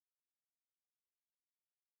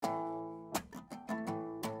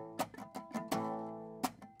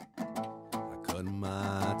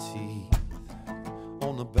teeth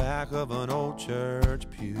on the back of an old church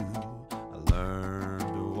pew. I learned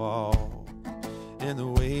to walk in the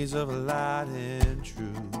ways of light and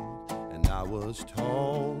truth, and I was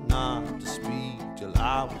told not to speak till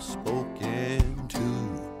I was spoken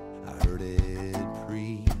to. I heard it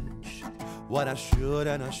preach what I should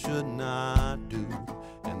and I should not do,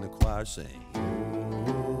 and the choir sang,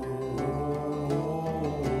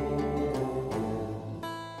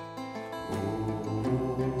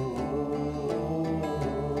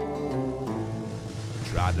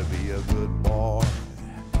 tried to be a good boy,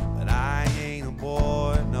 but I ain't a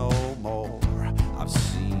boy no more. I've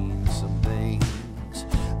seen some things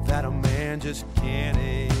that a man just can't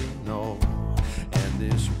ignore, and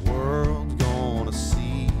this world's gonna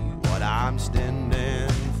see what I'm standing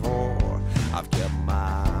for. I've kept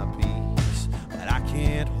my peace, but I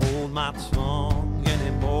can't hold my tongue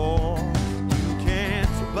anymore. You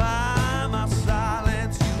can't buy my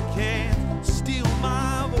silence, you can't steal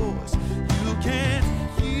my voice, you can't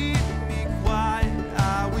keep me quiet.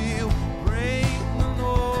 I will break the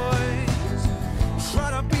noise.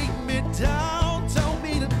 Try to beat me down, tell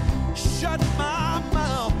me to shut my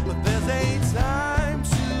mouth, but there's a time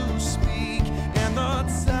to speak, and the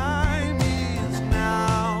time is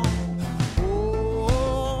now.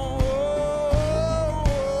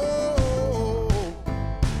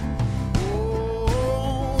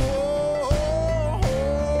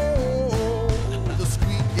 The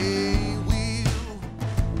squeaky wheel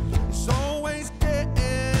is always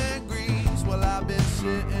getting grease. Well, I've been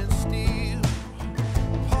sitting still,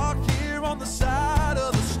 parked here on the side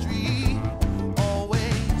of the street,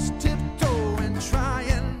 always tiptoeing,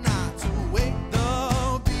 trying not to wake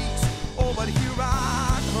the beast. Oh, but here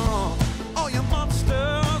I come. All you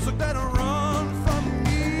monsters are better run from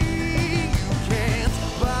me. You can't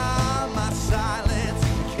buy my silence,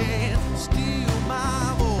 you can't steal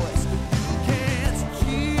my voice, you can't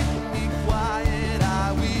keep me quiet.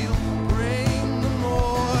 I will bring the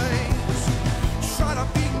noise. Try to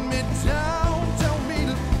beat me down, tell me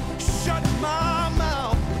to shut my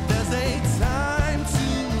mouth. There's a time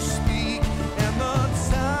to speak, and the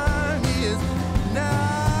time is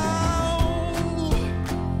now.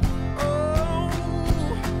 Oh,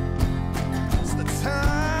 it's the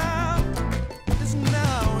time is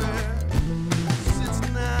now, yes, it's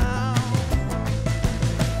now.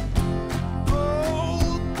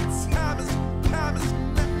 Oh, the time is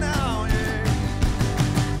now, yeah.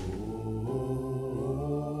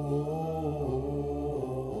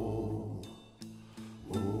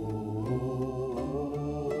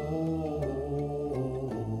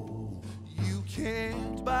 You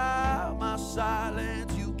can't buy my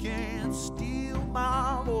silence, you can't steal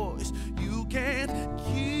my voice, you can't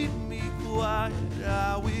keep me quiet.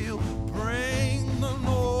 I will bring the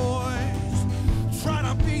noise. Try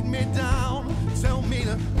to beat me down, tell me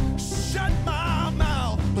to shut my